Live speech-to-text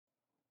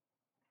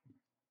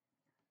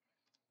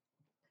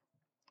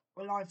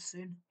We're live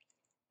soon.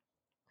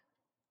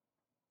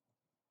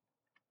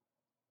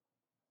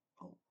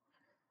 Oh.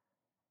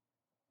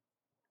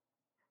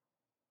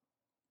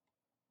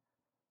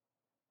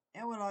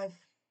 Yeah, we're live.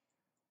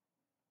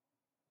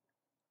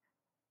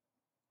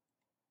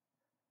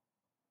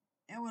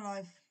 Yeah, we're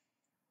live.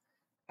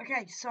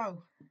 Okay,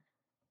 so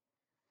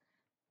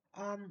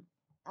I'm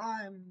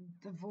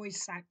the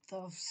voice actor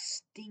of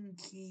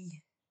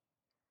Stinky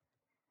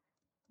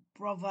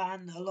Brother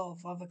and a lot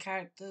of other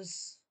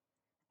characters,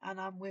 and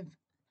I'm with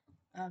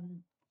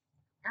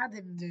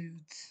Adam Dude.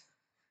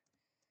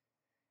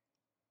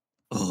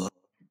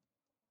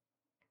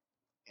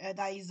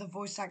 That is the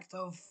voice actor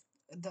of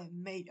the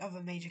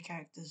other major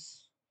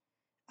characters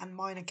and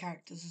minor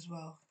characters as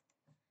well.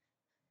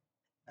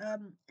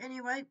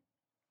 Anyway,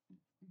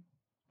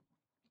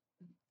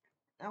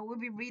 we'll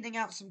be reading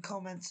out some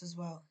comments as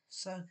well.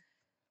 So,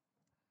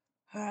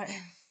 alright,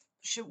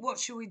 what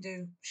should we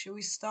do? Should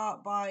we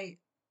start by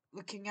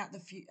looking at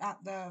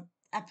the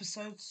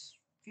episode's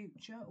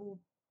future,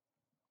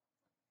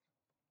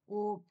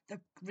 or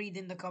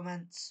reading the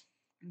comments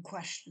and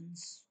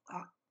questions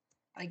that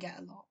I get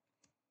a lot?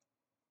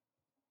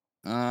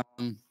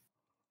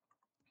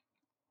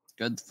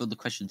 Go for the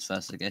questions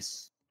first, I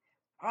guess.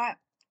 Alright,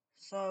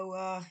 so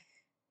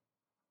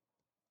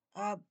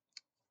alright,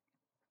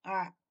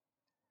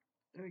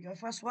 there we go.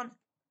 First one.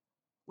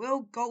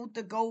 Will Gold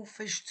the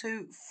Goldfish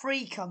 2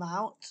 free come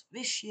out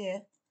this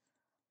year?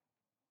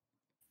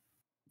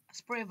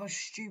 That's pretty of a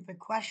stupid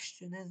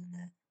question, isn't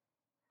it?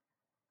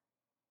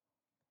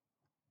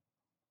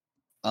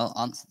 I'll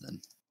answer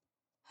them.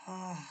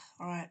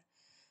 Alright.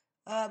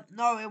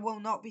 No, it will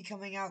not be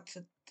coming out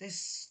to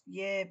this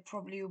year.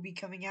 Probably will be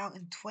coming out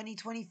in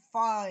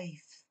 2025.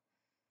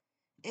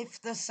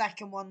 If the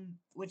second one,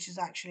 which is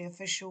actually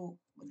official,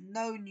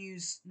 no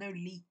news, no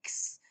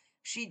leaks,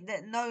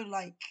 no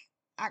like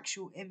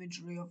actual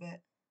imagery of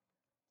it.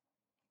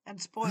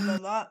 And spoiler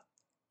alert,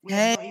 we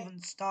have not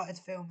even started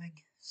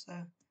filming. So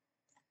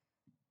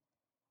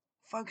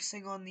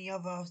focusing on the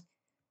other,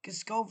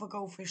 because Gold for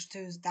Goldfish 2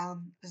 is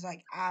down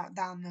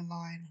the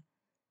line.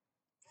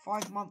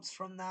 5 months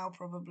from now,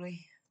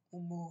 probably,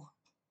 or more.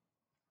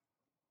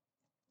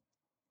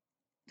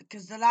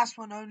 Because the last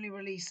one only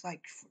released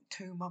like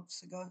 2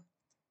 months ago.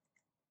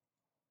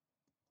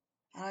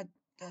 And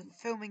the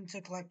filming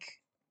took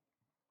like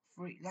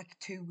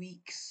 2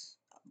 weeks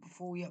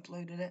before we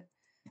uploaded it.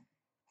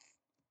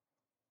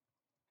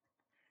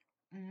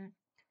 And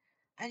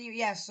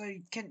so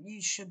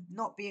you should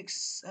not be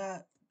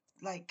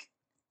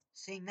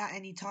seeing that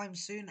anytime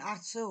soon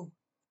at all.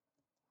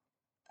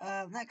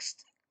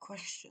 Next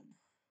question.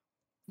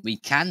 We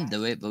can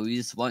do it, but we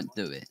just won't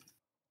do it.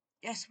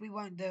 Yes, we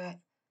won't do it.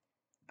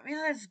 I mean,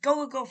 let's go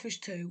with Goldfish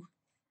 2,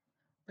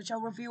 which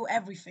I'll reveal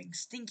everything.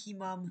 Stinky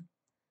Mum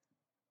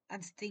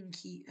and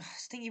Stinky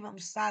Mum,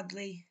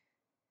 sadly.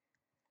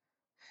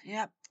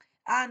 Yep.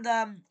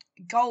 And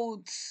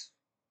Gold's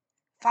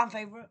fan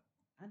favorite,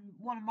 and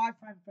one of my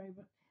fan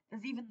favorite.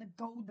 There's even the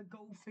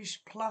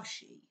Goldfish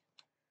plushie.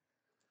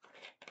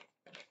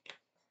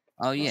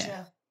 Oh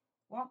yeah.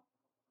 What?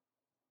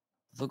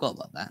 Forgot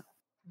about that.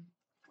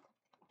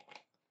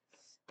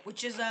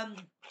 Which is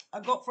I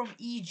got from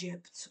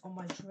Egypt on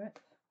my trip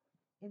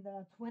in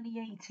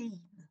 2018.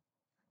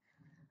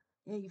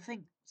 Yeah, you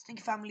think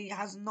Stinky Family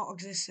has not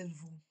existed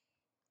before?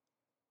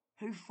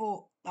 Who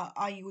thought that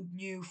I would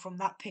knew from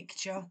that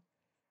picture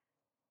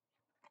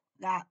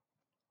that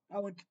I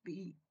would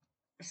be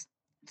a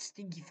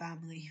Stinky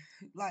Family,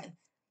 like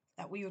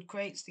that we would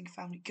create Stinky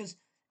Family? Because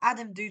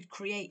Adam Dude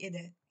created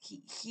it.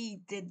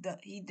 He did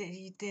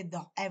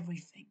the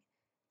everything.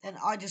 Then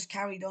I just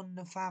carried on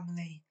the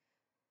family.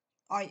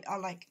 I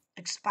like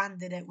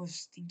expanded it with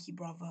Stinky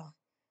Brother,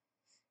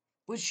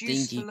 which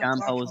used Stinky to look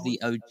Grandpa like was the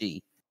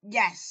OG.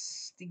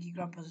 Yes, Stinky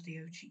Grandpa's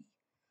the OG.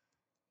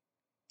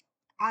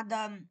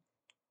 And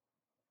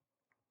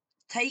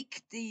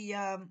take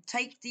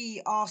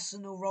the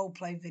Arsenal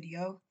roleplay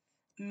video,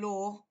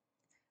 Law,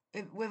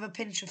 with a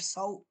pinch of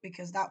salt,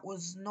 because that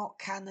was not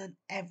canon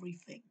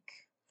everything.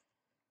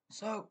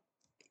 So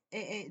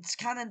it's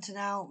canon to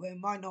now, but it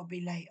might not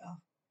be later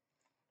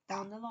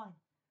down the line.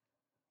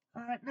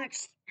 Alright,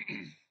 next.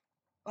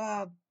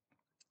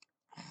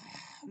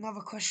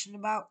 Another question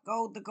about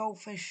Gold the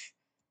Goldfish.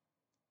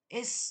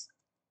 Is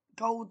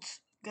Gold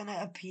gonna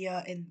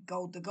appear in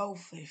Gold the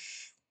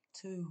Goldfish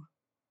 2?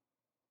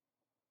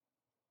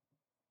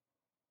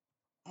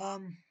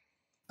 Hey,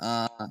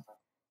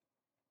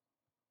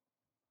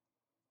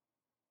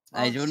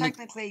 Well,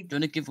 technically, do you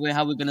wanna give away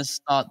how we're gonna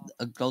start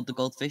a the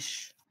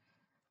Goldfish?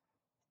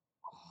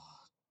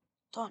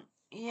 don't.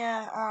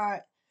 Yeah,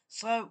 alright.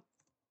 So,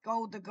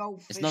 Gold the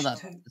Goldfish It's not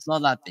 2.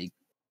 that big.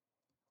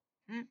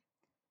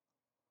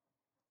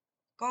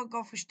 Gold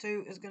Goldfish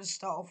 2 is going to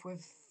start off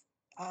with.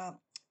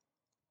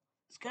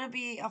 It's going to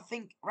be, I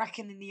think,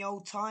 in the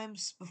old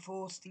times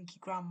before Stinky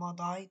Grandma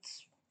died.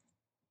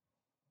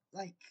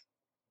 Like,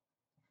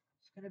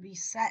 it's going to be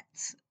set.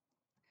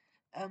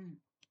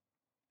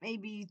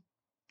 Maybe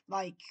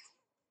like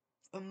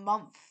a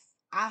month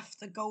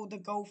after Gold the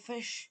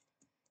Goldfish,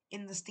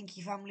 in the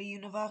Stinky Family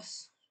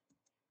universe?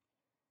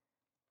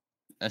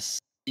 A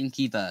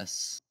stinky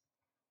verse.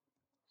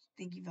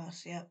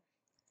 Stinkyverse, yeah.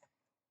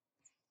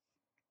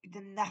 You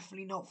did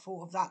definitely not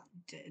thought of that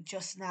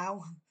just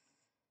now.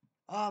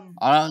 I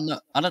don't know.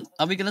 I don't.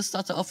 Are we gonna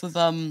start it off with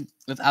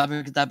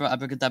abracadabra,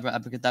 abracadabra,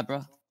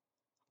 abracadabra?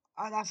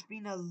 That's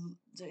been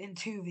in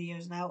 2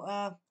 videos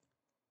now.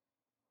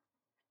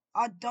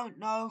 I don't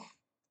know.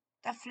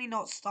 Definitely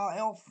not start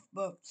it off,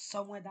 but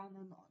somewhere down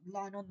the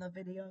line on the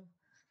video.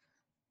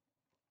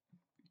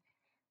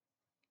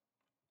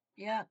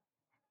 Yeah,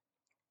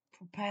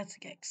 prepare to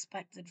get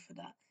expected for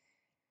that.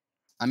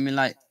 I mean,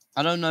 like,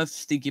 I don't know if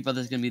Stinky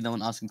Brother's gonna be the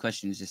one asking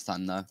questions this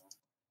time though,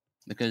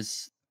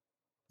 because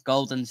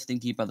Gold and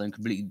Stinky Brother are in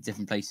completely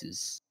different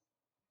places.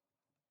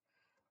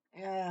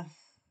 Yeah.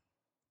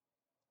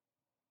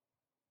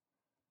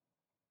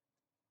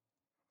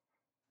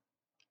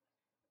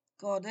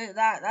 God,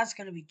 that's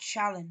gonna be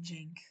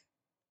challenging.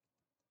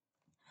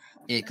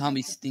 It can't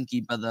be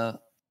Stinky Brother,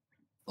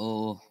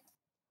 or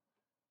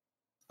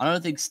I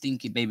don't think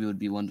Stinky Baby would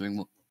be wondering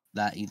what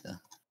that either.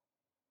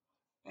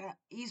 Yeah,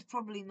 he's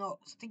probably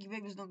not. Stinky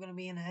Baby's not gonna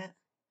be in it.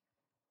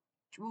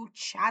 Will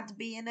Chad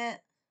be in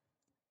it?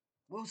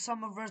 Will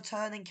some of the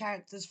returning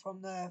characters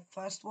from the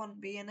first one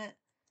be in it?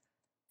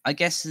 I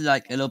guess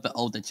like a little bit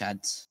older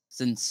Chads,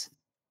 since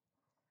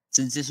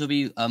this will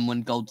be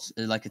when Gold's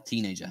like a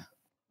teenager.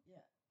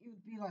 Yeah, it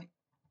would be like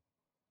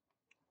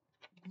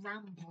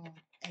grandpa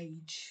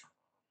age.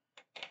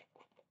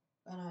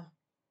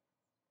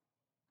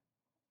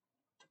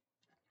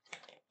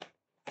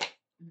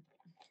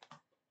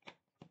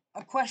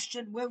 A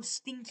question: will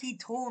Stinky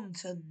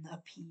Taunton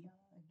appear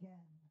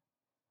again?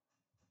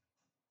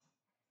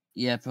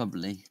 Yeah,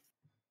 probably.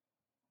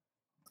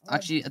 Oh,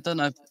 Actually, I don't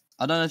know.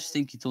 I don't know if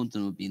Stinky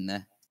Taunton would be in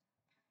there.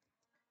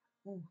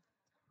 ooh.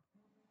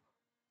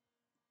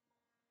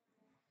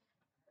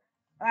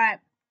 All right,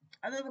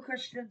 another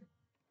question.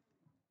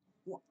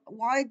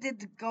 Why did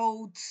the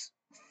Golds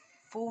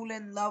fall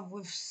in love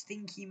with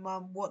Stinky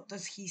Mum? What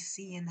does he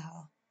see in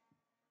her?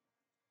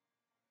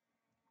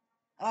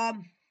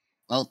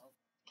 Well,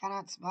 Can't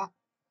answer that.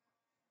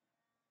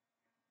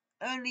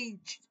 Only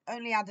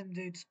Adam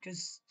dudes,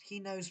 because he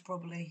knows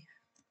probably,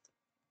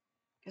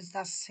 because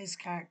that's his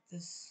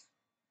characters.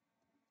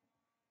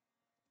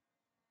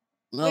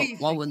 What do you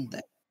why think? wouldn't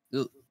they?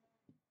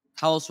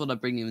 How else would I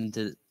bring him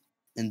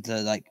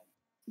into like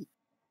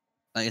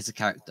as a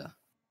character?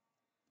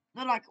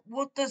 No, like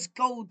what does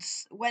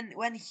Golds when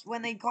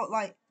they got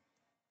like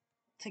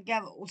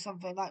together or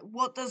something? Like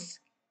what does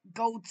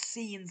Gold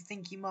see in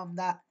Stinky Mum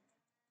that?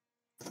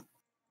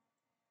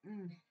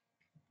 Jeez,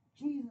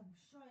 I'm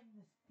shutting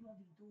this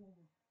bloody door.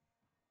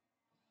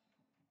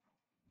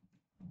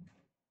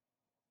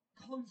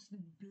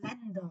 Constant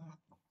blender.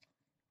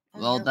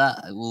 Well,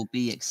 that will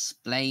be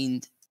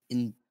explained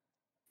in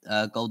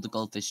Gold the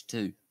Goldfish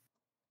 2.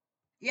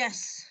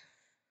 Yes.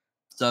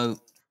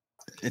 So,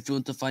 if you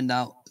want to find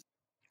out,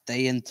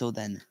 stay until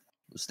then.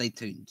 Stay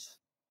tuned.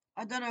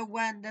 I don't know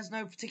when. There's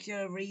no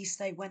particular release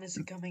date. When is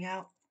it coming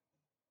out?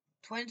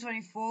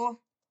 2024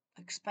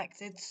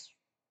 expected,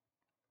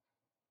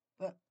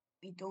 but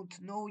we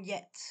don't know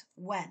yet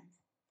when.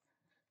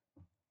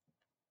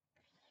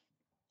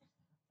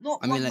 Not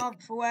I mean, 1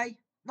 month away,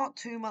 not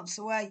 2 months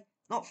away,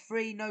 not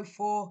 3, no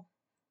 4,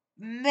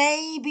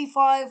 maybe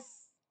 5.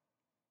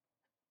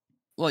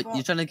 what, you're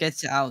But trying to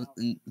get it out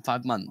in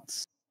 5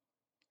 months?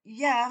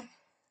 yeah,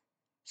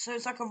 so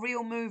it's like a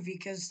real movie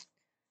because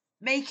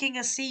making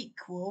a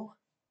sequel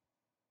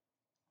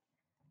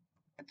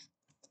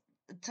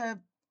to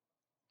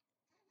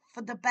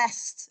for the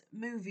best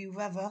movie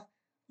ever,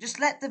 just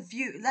let the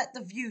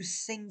view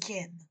sink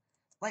in,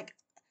 like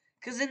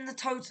because in the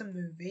Totem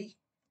movie.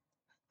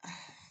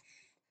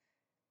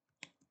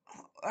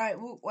 Alright,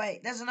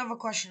 wait, there's another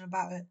question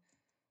about it.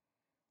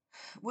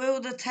 Will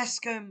the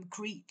Tesco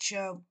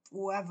creature,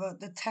 whatever,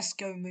 the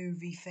Tesco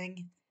movie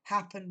thing,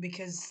 happen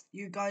because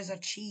you guys are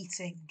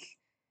cheating?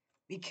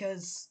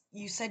 Because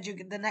you said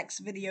the next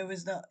video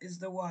is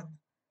the one,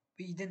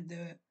 but you didn't do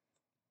it.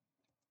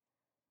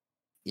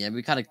 Yeah,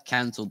 we kind of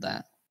cancelled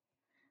that.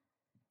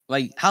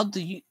 Wait, how do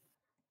you...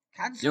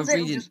 You're Cancelled it or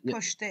reading... just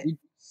pushed it You're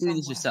doing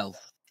this somewhere?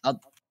 yourself.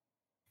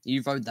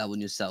 You wrote that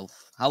one yourself.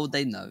 How would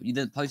they know? You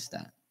didn't post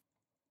that.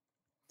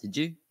 Did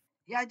you?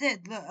 Yeah, I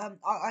did. Look,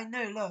 I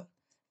know. Look,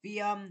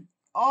 the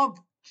oh,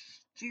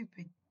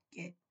 stupid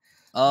git.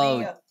 Oh,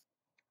 The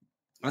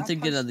I'm I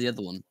thinking of posted the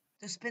other one.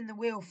 the spin the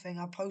wheel thing.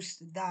 I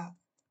posted that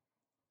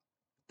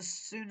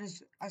as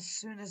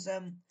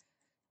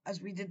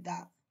we did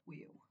that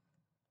wheel.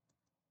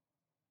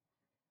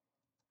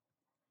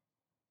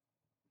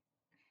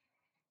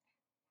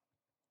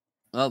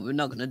 Well, we're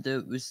not gonna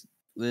do it.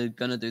 We're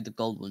gonna do the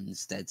gold one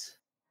instead,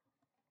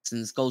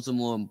 since gold's a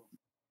more,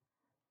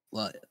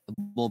 well, a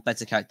more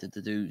better character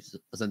to do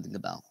something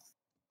about.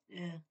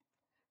 Yeah.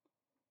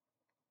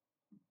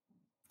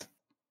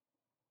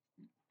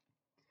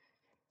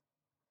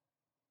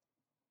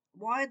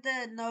 Why are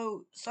there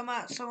no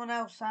someone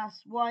else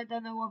asked why are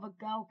there no other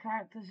girl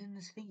characters in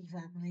the Stinky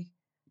family?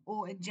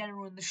 or in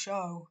general in the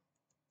show?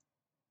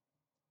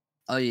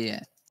 Oh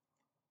yeah,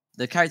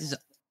 the characters.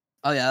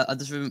 Oh yeah,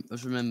 just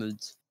remembered.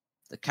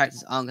 The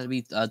characters aren't going to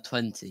be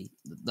 20.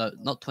 No,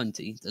 not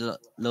 20. They're a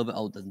little bit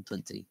older than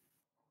 20.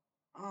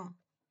 Oh.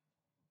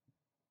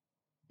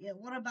 Yeah,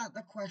 what about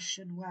the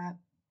question where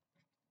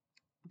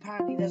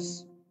apparently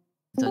there's...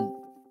 Frick.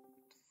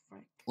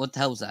 What the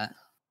hell's that?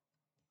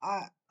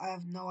 I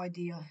have no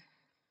idea.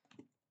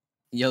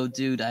 Yo,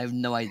 dude, I have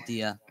no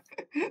idea.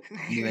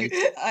 Anyways,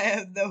 I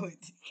have no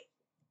idea.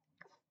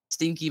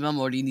 Stinky Mum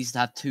already needs to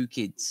have 2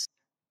 kids.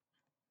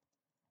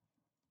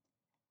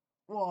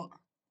 What?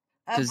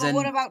 Because But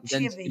what then, about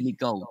then it's gonna be Chivy?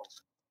 gold.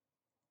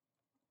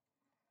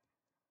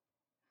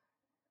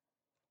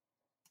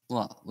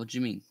 What? What do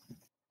you mean?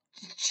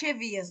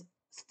 Chivy is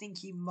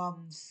Stinky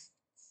Mum's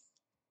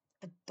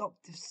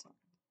adoptive son.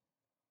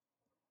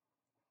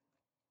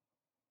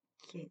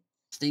 Kid.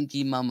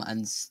 Stinky Mum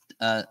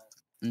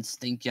and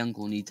Stinky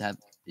Uncle need to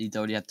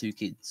already have 2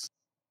 kids.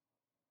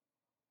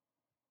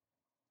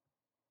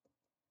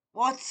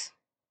 What?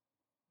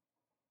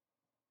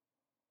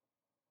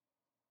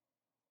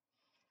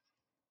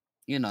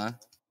 You know,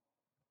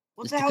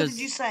 What it's the hell did you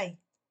because say?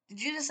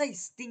 Did you just say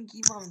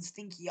Stinky Mum and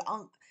Stinky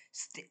Uncle?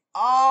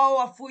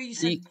 Oh, I thought you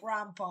said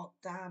Grandpa.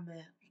 Damn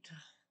it.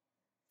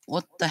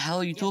 what the hell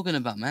are you Yeah, talking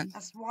about, man?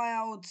 that's why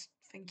I would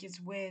think it's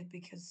weird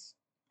because...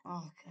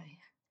 Oh, okay.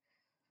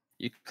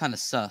 You're kind of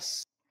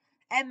sus.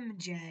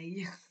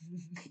 MJ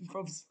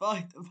from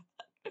Spider-Man.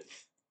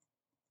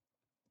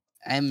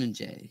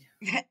 MJ.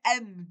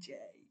 MJ.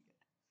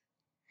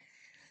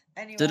 Da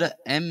Anyway,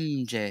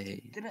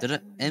 MJ. Da MJ.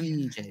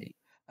 MJ.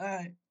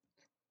 Alright.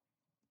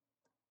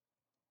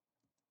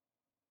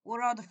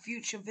 What are the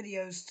future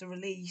videos to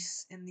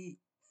release in the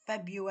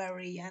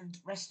February and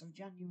rest of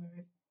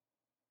January?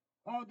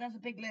 Oh, there's a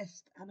big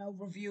list, and I'll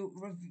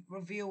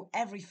reveal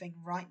everything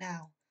right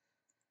now.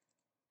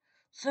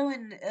 So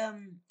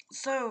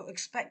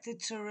expected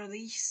to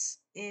release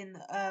in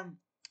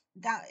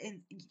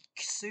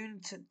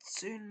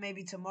soon,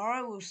 maybe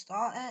tomorrow we'll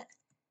start it,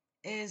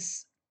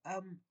 is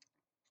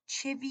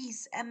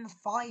Chivy's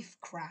M5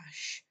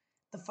 crash.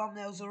 The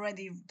thumbnail's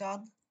already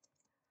done.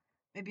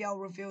 Maybe I'll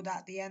reveal that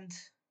at the end.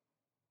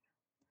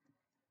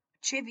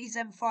 Chivy's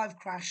M5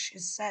 crash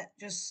is set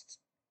just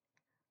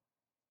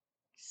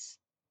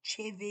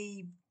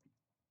Chivy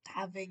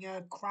having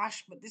a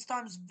crash, but this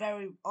time's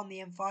very on the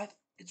M5.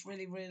 It's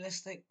really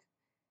realistic.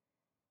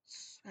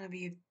 It's gonna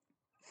be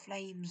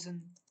flames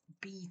and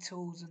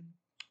beetles and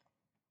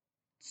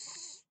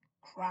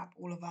crap,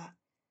 all of that,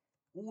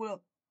 all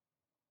of,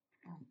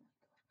 oh,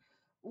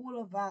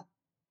 all of that,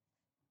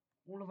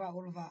 all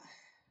of that.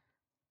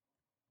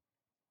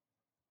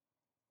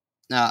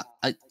 Now,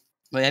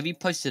 wait, have you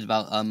posted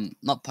about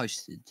not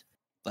posted,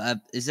 but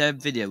is there a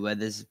video where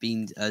there's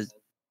been a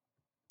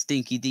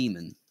stinky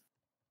demon?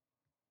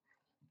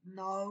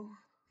 No.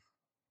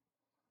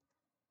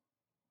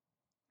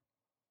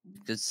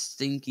 Because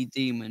stinky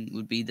demon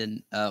would be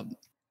a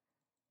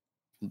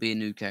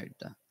new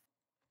character.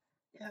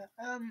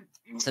 Yeah.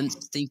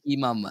 Since Stinky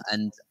Mum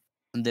and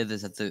the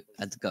others had to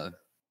go.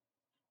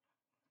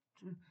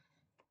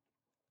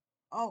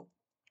 Oh,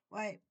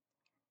 wait.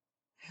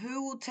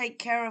 Who will take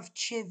care of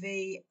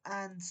Chivy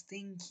and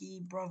Stinky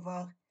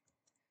brother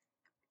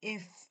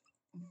if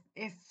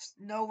if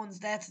no one's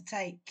there to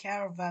take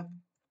care of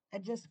them?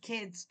 They're just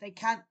kids. They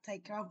can't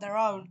take care of their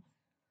own.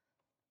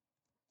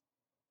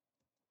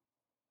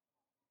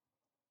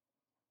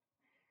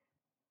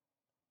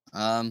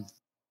 I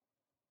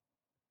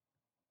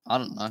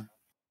don't know.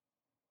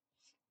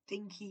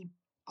 Stinky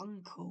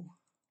uncle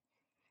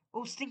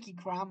or Stinky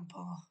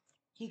grandpa.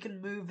 He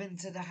can move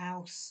into the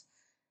house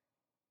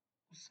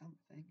or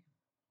something.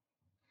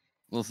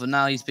 Well, for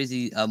now he's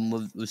busy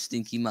with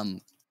Stinky Mum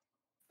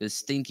because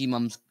Stinky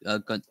Mum's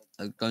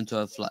going to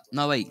her flat.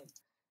 No wait,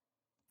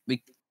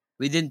 we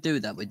we didn't do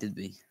that, did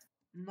we?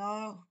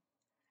 No.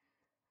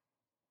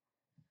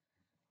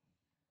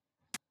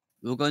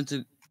 We were going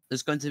to.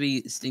 There's going to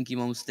be Stinky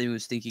Mum staying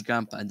with Stinky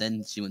Grandpa, and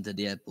then she went to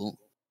the airport.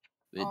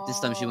 But this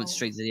time she went Oh.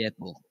 straight to the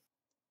airport.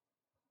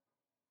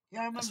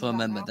 Yeah, I That's remember what I that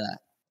remember now. that.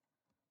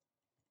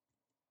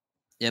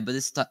 Yeah, but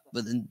this time,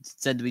 but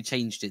instead we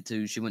changed it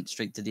to she went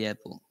straight to the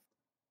airport.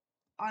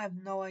 I have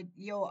no idea.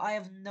 Yo, I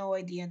have no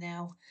idea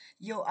now.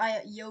 Yo,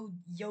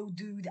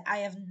 dude, I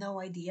have no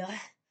idea.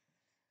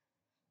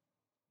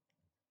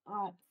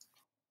 Alright.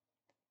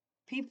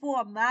 People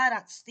are mad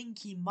at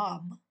Stinky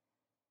Mum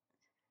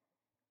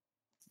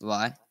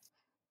Why?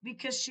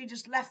 because she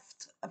just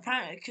left.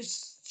 Apparently,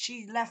 because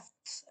she left.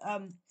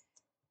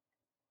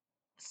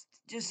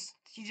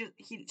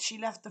 She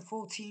left the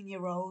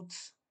 14-year-old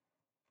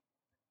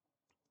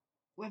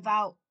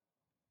without,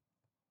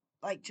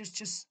 like,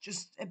 just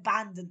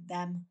abandoned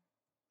them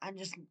and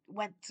just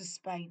went to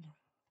Spain.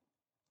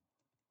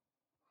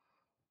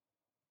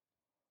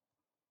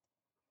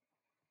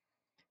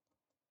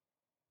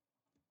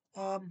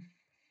 Um.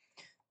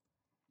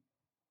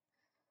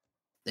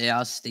 They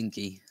are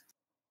stinky.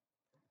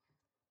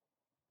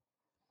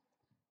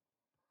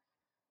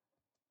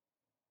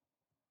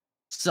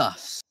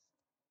 Sus.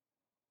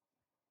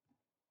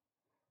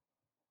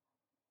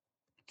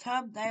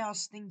 term they are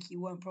stinky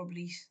won't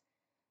probably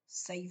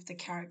save the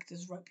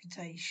character's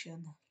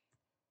reputation.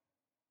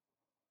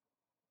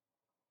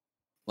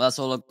 Well, that's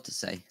all I've got to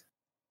say.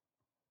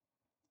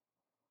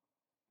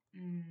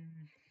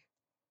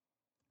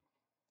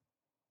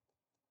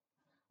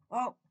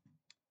 Well,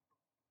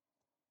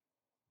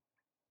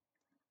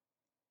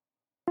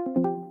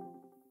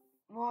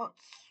 what?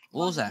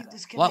 What was Why that? keep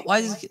disconnecting?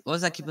 Why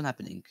does that keep on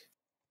happening?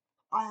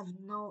 I have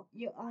no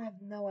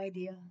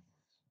idea.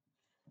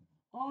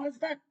 Oh, is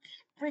that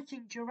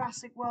freaking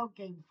Jurassic World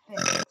game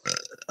fixed?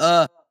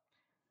 Has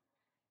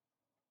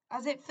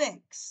it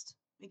fixed?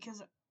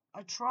 Because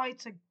I tried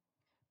to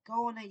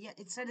go on it, yet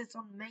it said it's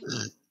on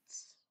maintenance.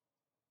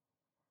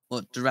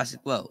 What,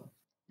 Jurassic World?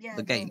 Yeah,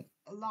 The game?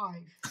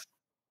 Alive.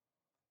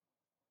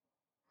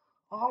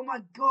 Oh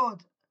my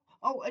god.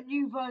 Oh, a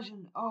new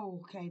version. Oh,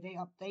 okay, they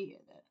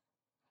updated it.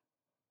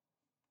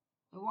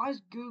 Why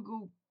is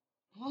Google...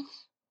 What?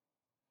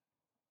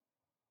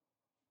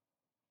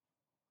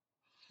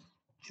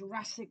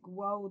 Jurassic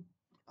World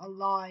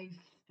Alive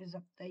is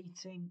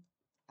updating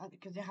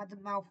because it had a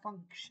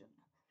malfunction.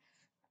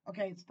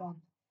 Okay, it's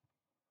done.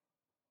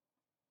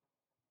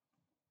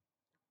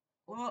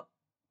 What?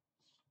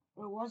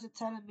 Or was it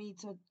telling me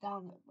to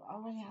download? I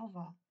already have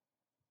that.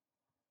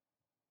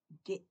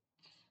 Git.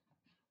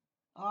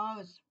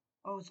 Oh,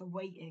 it's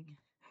awaiting.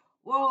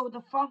 Whoa,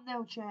 the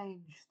thumbnail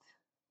changed.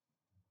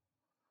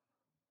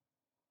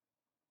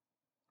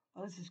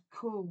 Oh, this is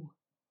cool.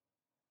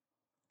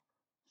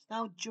 It's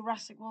now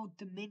Jurassic World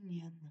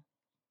Dominion.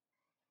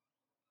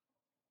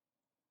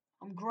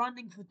 I'm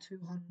grinding for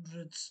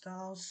 200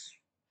 stars.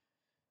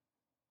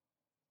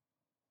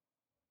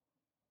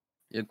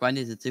 You're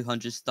grinding to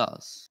 200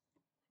 stars.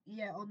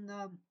 Yeah, on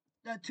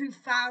the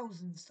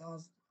 2,000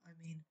 stars. I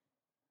mean,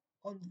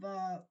 on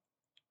the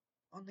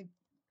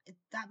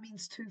that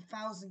means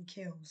 2,000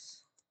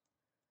 kills.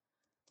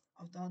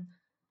 I've done.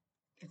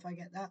 If I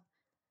get that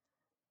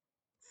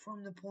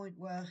from the point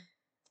where.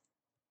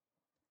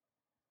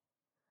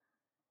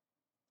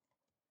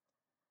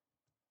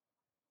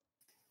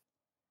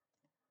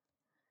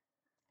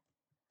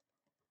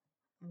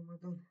 Oh my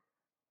god.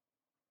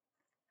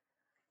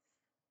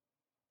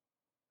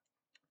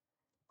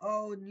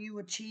 Oh, new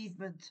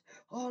achievement.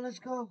 Oh, let's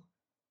go.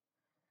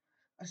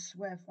 I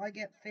swear, if I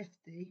get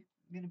 50,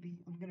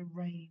 I'm gonna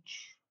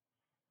rage.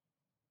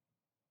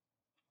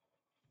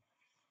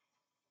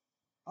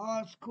 Oh,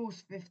 of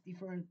course, 50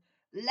 for a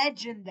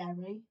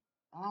legendary.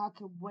 I had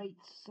to wait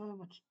so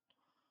much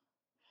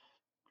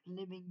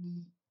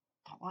living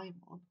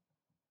time on.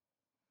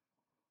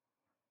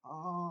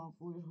 Oh,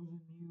 boy, it was a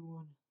new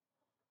one.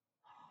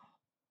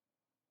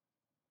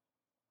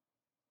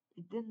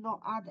 It did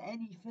not add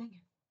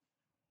anything.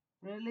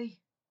 Really?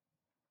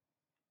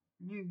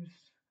 News.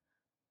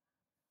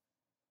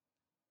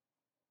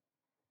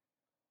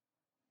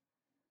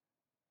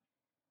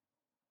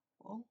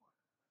 Oh.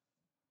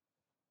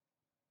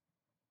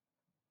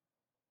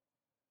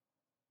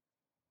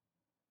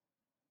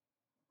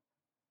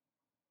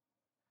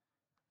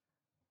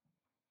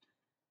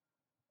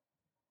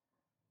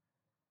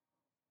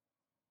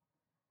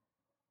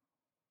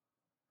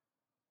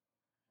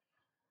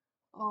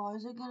 Oh,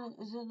 is it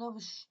another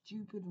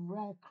stupid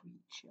rare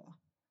creature?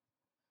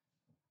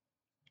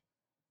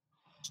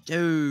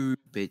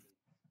 Stupid.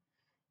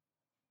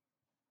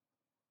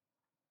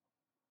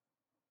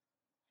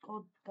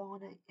 God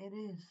darn it, it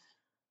is.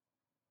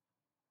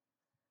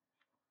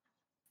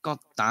 God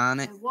damn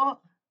it. Wait, what?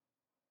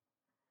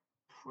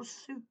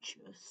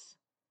 Prosciutous?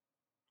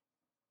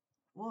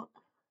 What?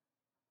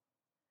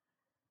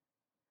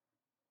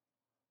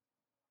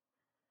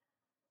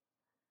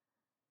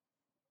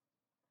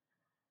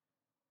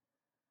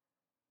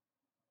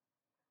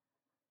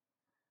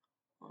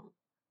 What?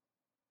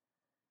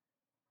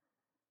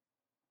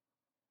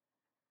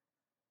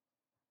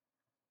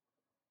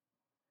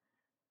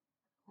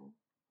 What?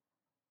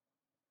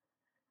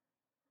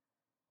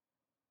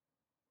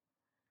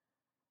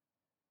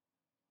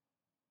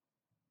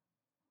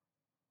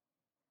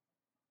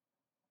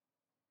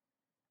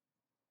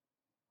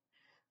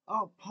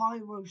 Oh,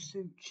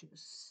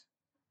 Pyrosutures.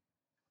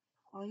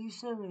 Are you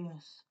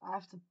serious? I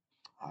have to...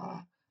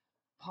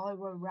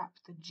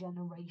 Pyroraptor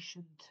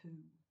Generation 2.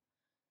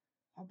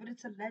 Oh, but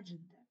it's a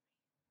legendary.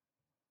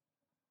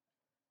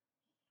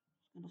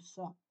 It's gonna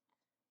suck.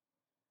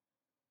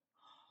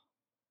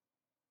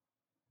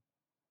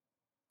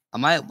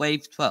 Am I at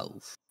wave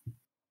 12?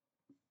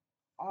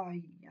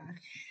 Yeah,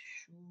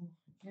 sure.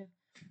 Yeah.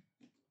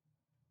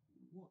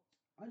 What?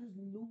 I just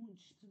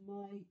launched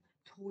my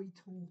toy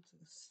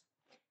tortoise.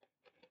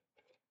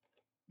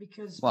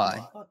 Because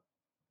Why?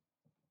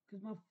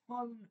 Because my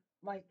phone,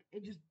 like,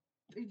 it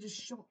just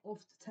shot off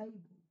the table.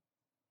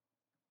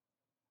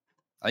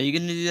 Are you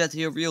going to do that to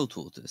your real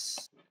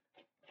tortoise?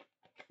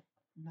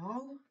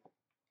 No?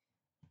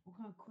 What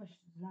kind of question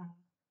is that?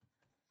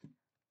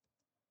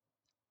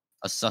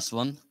 A sus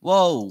one?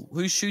 Whoa,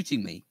 who's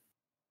shooting me?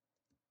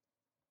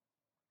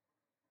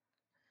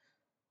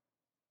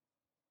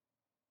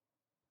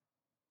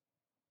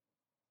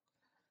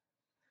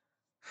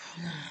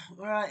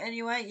 Right,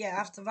 anyway, yeah,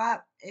 after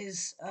that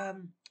is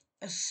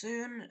a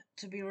soon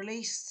to be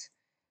released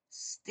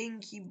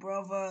Stinky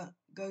Brother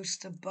Goes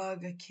to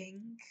Burger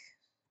King.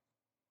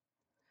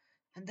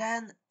 And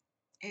then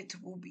it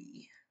will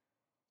be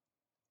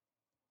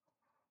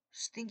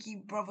Stinky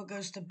Brother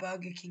Goes to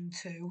Burger King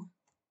 2,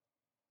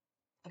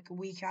 like a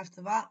week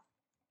after that.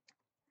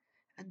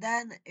 And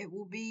then it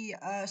will be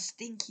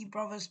Stinky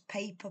Brothers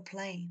Paper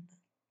Plane.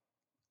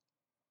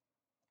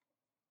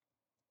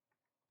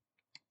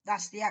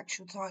 That's the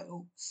actual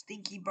title.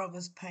 Stinky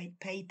Brothers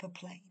Paper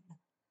Plane.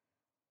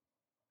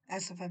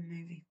 SFM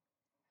movie.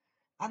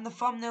 And the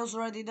thumbnail's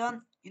already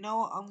done. You know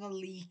what? I'm gonna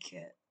leak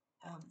it.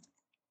 I'm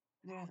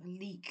gonna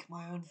leak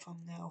my own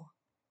thumbnail.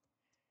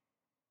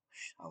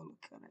 I'll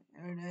look at it.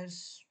 There it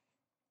is.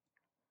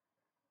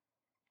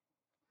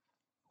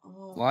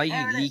 Oh, Why are you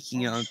there it is.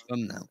 leaking your own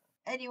thumbnail?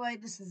 Anyway,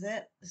 this is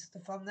it. This is the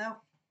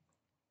thumbnail.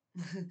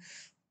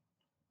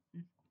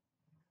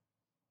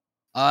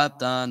 I've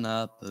done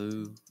a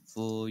poo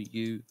for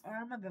you. I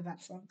remember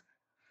that song.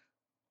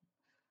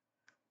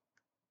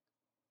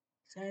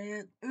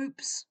 So,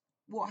 oops,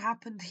 what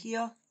happened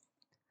here?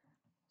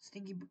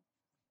 Stinky.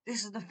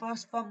 This is the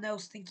first thumbnail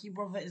Stinky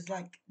Brother is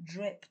like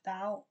dripped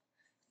out.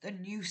 The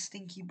new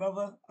Stinky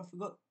Brother. I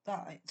forgot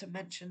to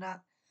mention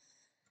that.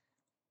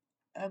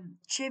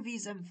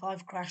 Chivy's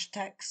M5 crash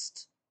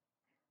text.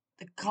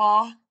 The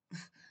car,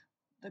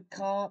 the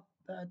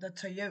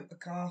Toyota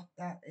car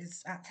that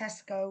is at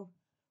Tesco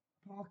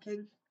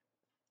parking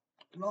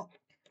lot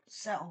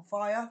set on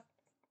fire.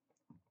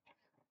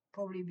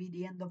 Probably be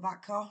the end of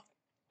that car.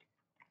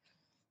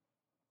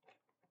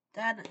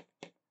 Then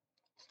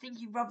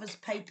Stinky Brothers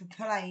Paper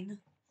Plane.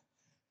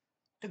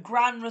 The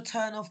grand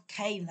return of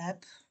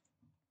Caleb.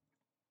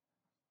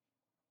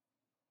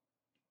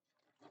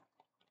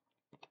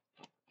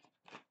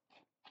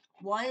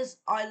 Why is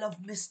I Love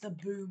Mr.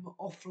 Boom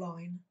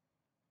offline?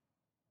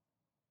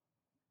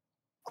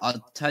 I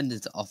turned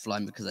it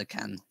offline because I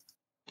can.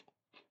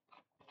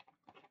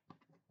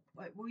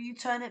 Wait, will you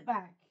turn it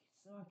back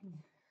so I can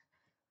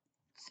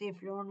see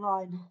if you're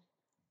online?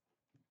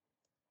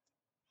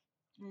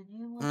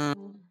 Uh,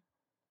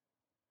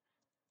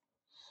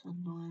 It's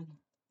annoying.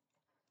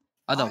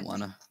 I don't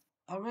wanna.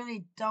 I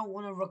really don't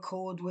want to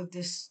record with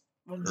this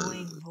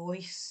annoying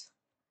voice.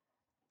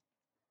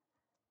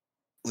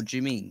 What do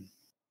you mean?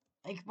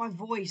 Like my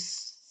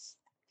voice,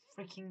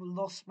 freaking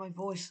lost my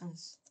voice and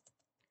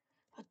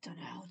I don't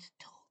know how to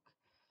talk.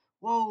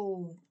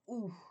 Whoa,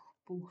 ooh,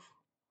 oof.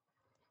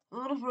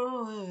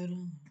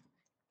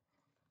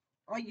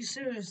 Are you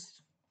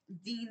serious?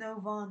 Dino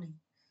Varney.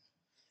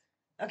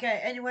 Okay,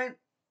 anyway,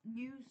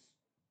 news.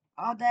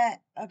 Are there,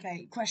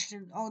 okay,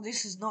 question. Oh,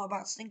 this is not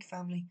about Stink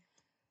Family.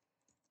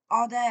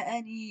 Are there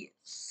any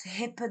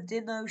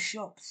Hippodino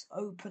shops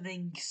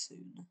opening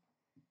soon?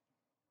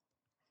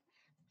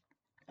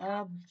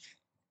 Um,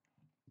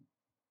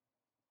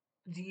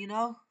 do you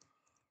know?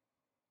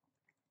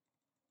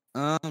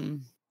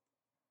 Um,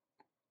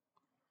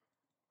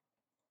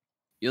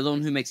 you're the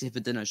one who makes it for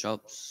dinner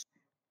shops.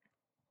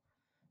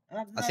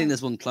 I think No,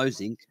 there's one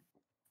closing.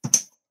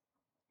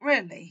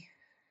 really?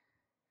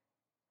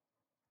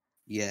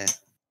 Yeah.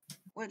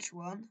 Which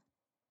one?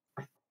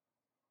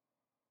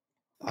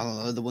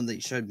 Oh, the one that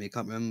you showed me. I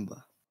can't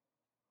remember.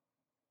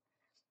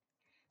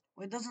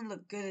 Well, it doesn't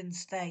look good in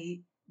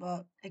state,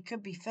 but it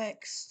could be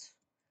fixed.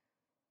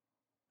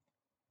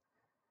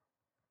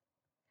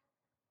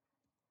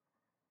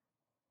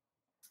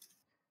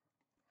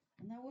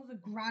 And there was a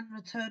grand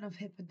return of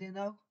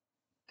Hippodino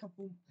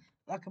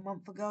like a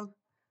month ago,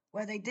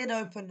 where they did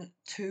open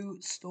 2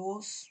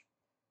 stores.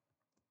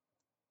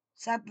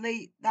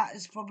 Sadly, that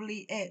is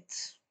probably it.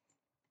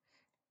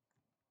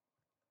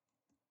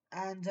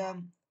 And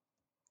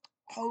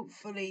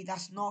hopefully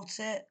that's not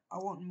it. I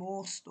want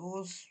more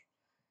stores.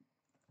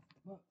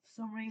 But for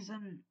some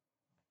reason,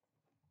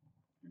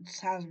 it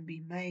hasn't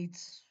been made.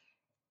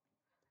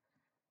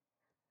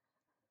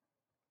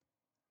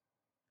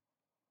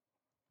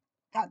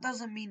 That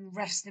doesn't mean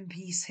rest in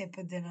peace,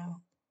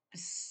 Hippodino.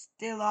 It's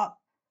still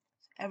up.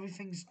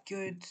 Everything's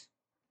good.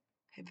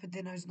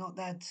 Hippodino's not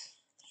dead.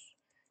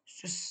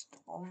 It's just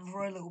on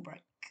for a little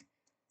break.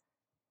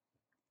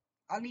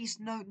 At least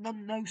no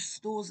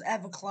stores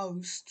ever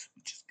closed,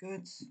 which is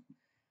good.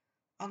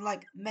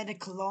 Unlike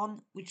Medicalon,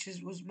 which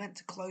was meant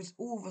to close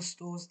all the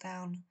stores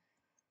down.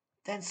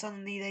 Then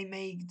suddenly they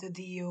made the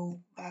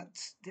deal that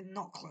did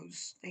not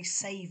close. They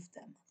saved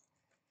them.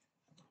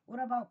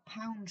 What about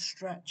Pound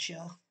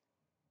Stretcher?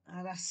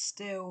 That's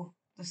still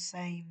the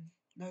same.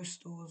 No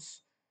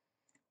stores.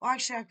 Well,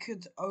 actually, I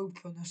could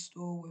open a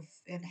store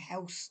in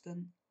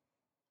Helston.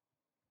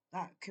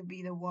 That could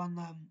be the one.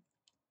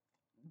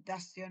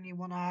 That's the only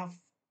one I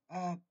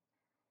have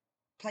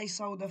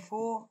placeholder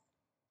for.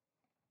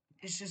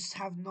 It's just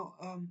have not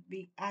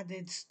be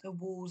added the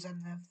walls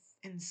and the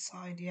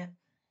inside yet.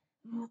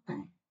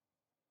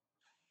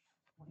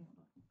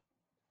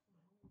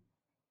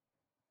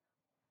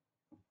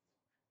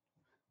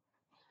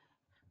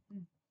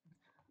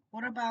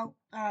 What about?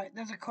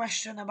 There's a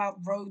question about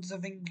Roads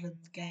of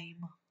England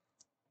game.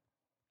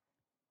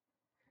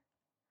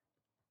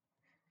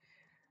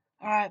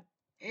 Alright,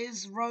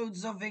 is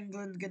Roads of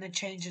England gonna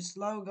change its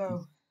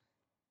logo?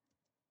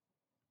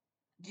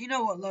 Do you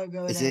know what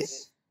logo it Is it?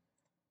 is?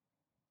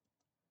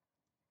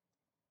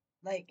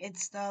 Like,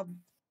 it's the.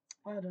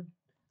 Hold on.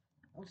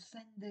 I'll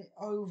send it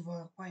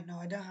over. Wait, no,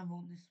 I don't have it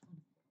on this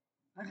one.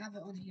 I have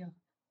it on here.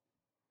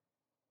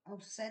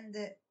 I'll send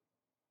it.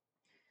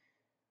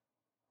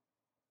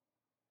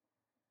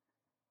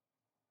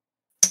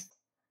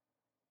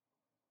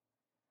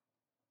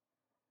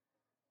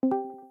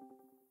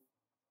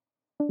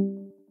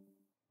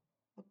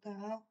 What the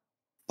hell?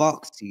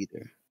 Box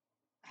eater.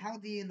 How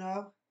do you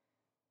know?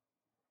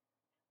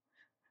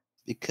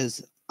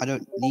 Because I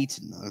don't need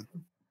to know.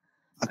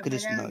 I could Okay,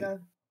 just there we know. go.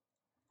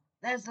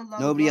 There's the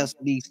Nobody logo. else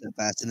leaves that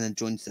vest and then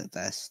joins that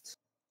vest.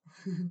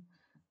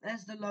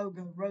 There's the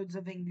logo. Roads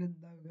of England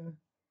logo.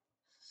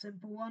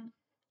 Simple one.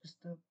 Just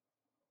a.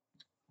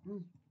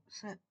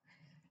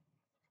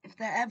 If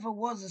there ever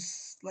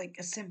was like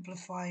a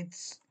simplified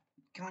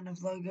kind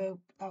of logo,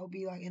 that would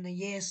be like in a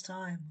year's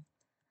time.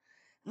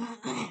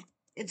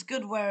 It's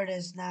good where it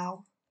is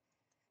now.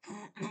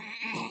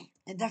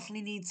 It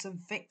definitely needs some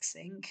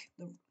fixing.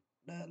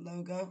 The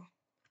logo.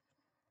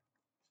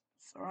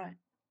 It's alright.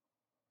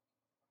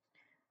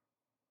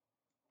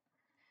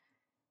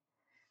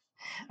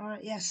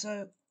 Alright, yeah.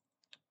 So,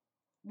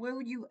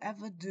 will you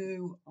ever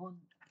do on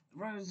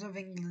Rose of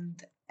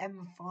England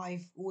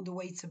M5 all the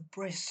way to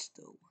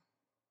Bristol?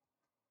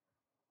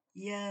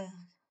 Yeah,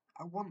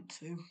 I want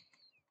to.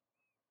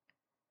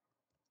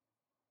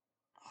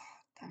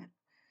 Damn it.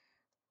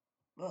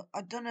 But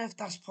I don't know if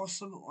that's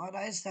possible. Well,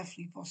 that is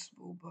definitely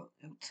possible, but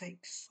it'll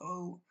take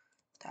so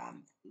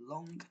damn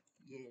long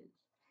years.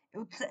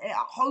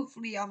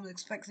 Hopefully, I'm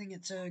expecting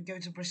it to go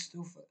to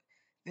Bristol for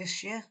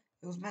this year.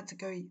 It was meant to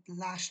go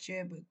last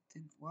year, but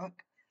didn't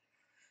work.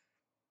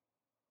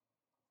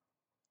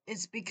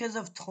 It's because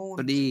of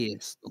But Taunton.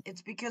 yes,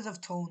 It's because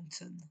of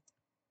Taunton.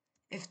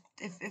 If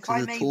because I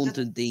of made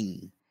Taunton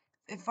Dean.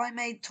 if I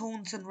made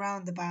Taunton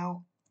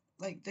roundabout,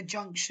 like the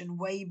junction,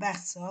 way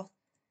better,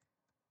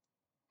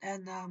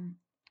 then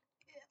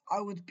I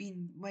would be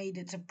made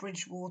it to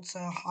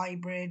Bridgewater, High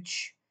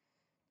Bridge,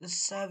 the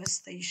service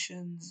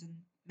stations, and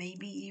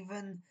maybe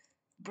even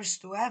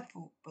Bristol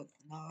Airport. But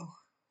no,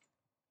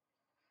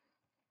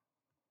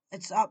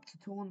 it's up to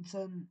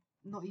Taunton.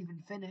 Not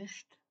even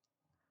finished.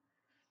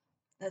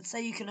 Let's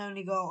say you can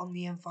only go on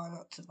the M5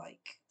 up to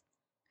like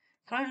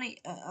currently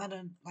I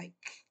don't like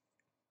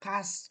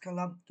past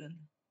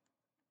Columpton.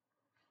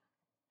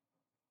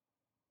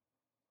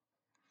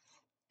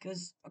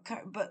 Because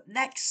okay, but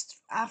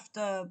next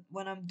after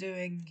when I'm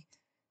doing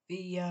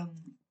the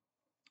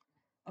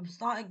I'm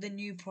starting the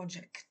new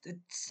project, the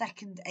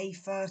second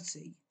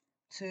A30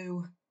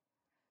 to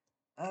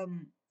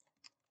um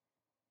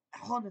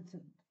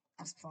Honiton.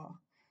 That's far.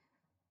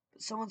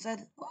 But someone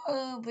said,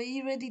 "Oh, but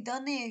you already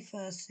done the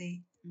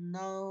A30."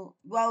 No,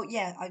 well,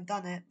 yeah, I've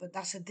done it, but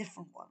that's a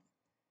different one.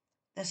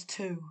 There's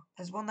two.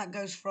 There's one that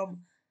goes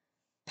from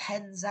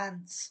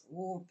Penzance,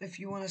 or if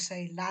you want to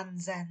say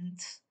Land's End,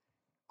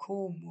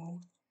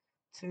 Cornwall,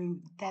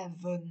 to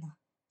Devon,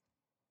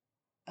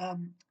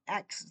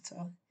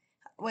 Exeter.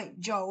 Wait,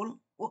 Joel.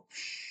 What?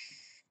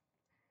 Shh.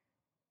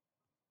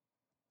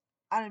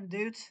 Adam,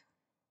 dude.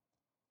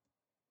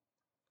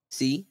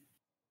 See?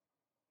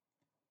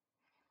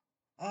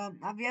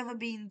 Have you ever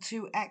been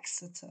to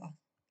Exeter?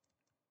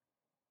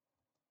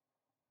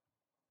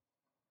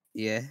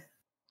 Yeah.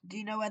 Do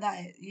you know where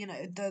that is? You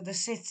know the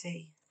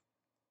city.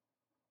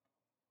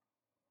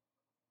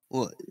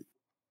 What?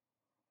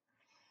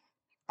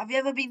 Have you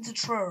ever been to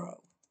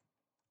Truro?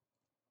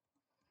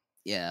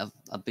 Yeah,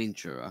 I've been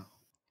through.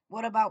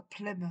 What about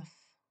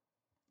Plymouth?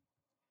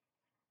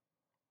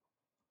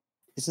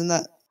 Isn't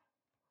that?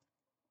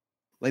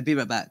 Wait, be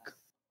right back.